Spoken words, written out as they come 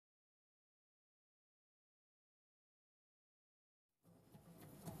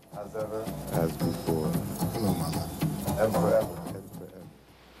as ever, as before, Hello, Mother. and forever. and forever.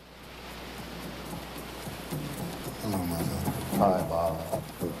 Hello, Mother. Hi, Mom.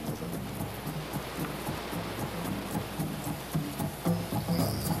 Hello, Mother.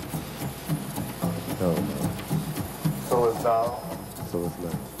 Mother. Hello, Mother. So is now, So is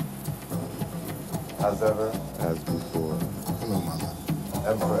now, as ever, as before, Hello, Mother.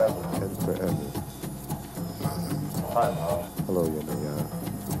 and forever. and forever. Mother. Hi, Mom. Hello, Yamaya.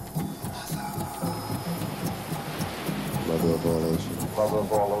 Mother of all oceans, Mother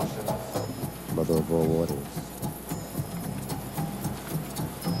of all oceans, mother of all waters,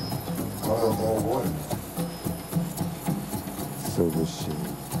 mother of all waters, silver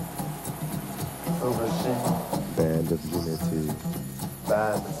sheen, silver sheen, band of unity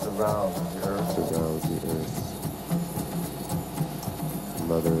band that surrounds the earth, surrounds the earth,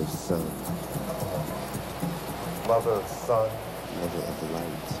 mother of sun, mother of sun, mother of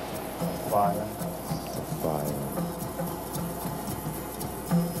light, fire, of fire.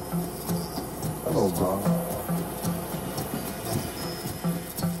 hello, Mom.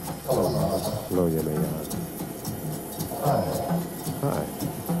 Hello, Mom. Hello, Yamaya. Hi. Hi.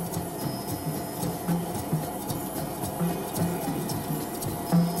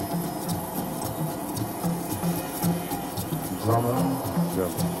 Drummer,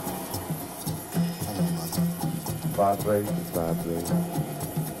 Drummer, Hello, Mother. vibrate, vibrate,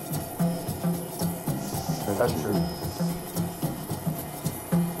 century,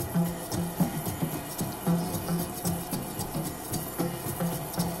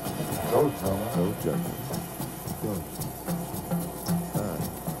 go, drummer. go drummer, go. Hi.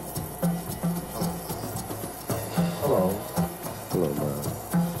 Hello, Hello, Mom.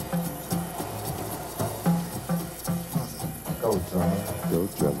 go, drummer. Go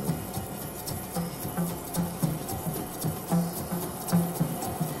drummer.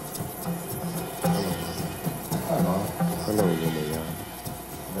 Hello, Mother. Hi, Mom. Hello, Yamaya.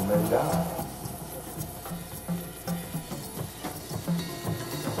 Then they die.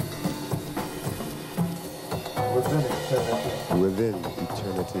 Within eternity, Within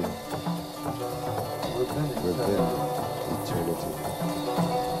eternity, within within eternity, eternity,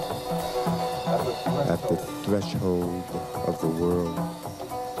 at at the threshold of the world,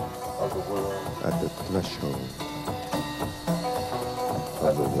 of the world, at the threshold at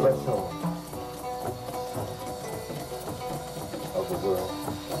of the the world, threshold of the world,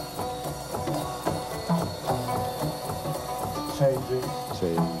 changing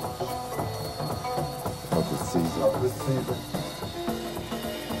change of the season, of this season.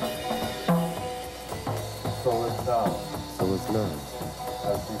 So is now, so it's now,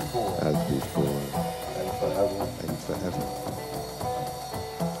 as before, as before, and forever. and forever,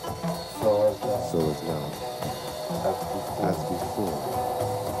 So is now, so it's now, as as before, before,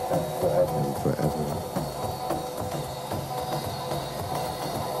 and forever. and forever.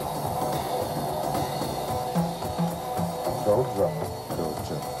 Go drummer, Go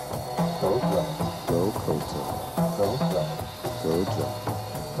drum, go drummer, go kota, go drummer, go drum,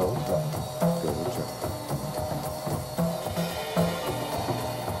 go drummer. go drum.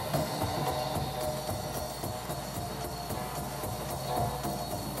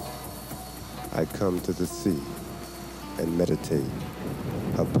 I come to the sea and meditate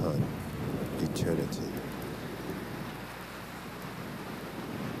upon eternity.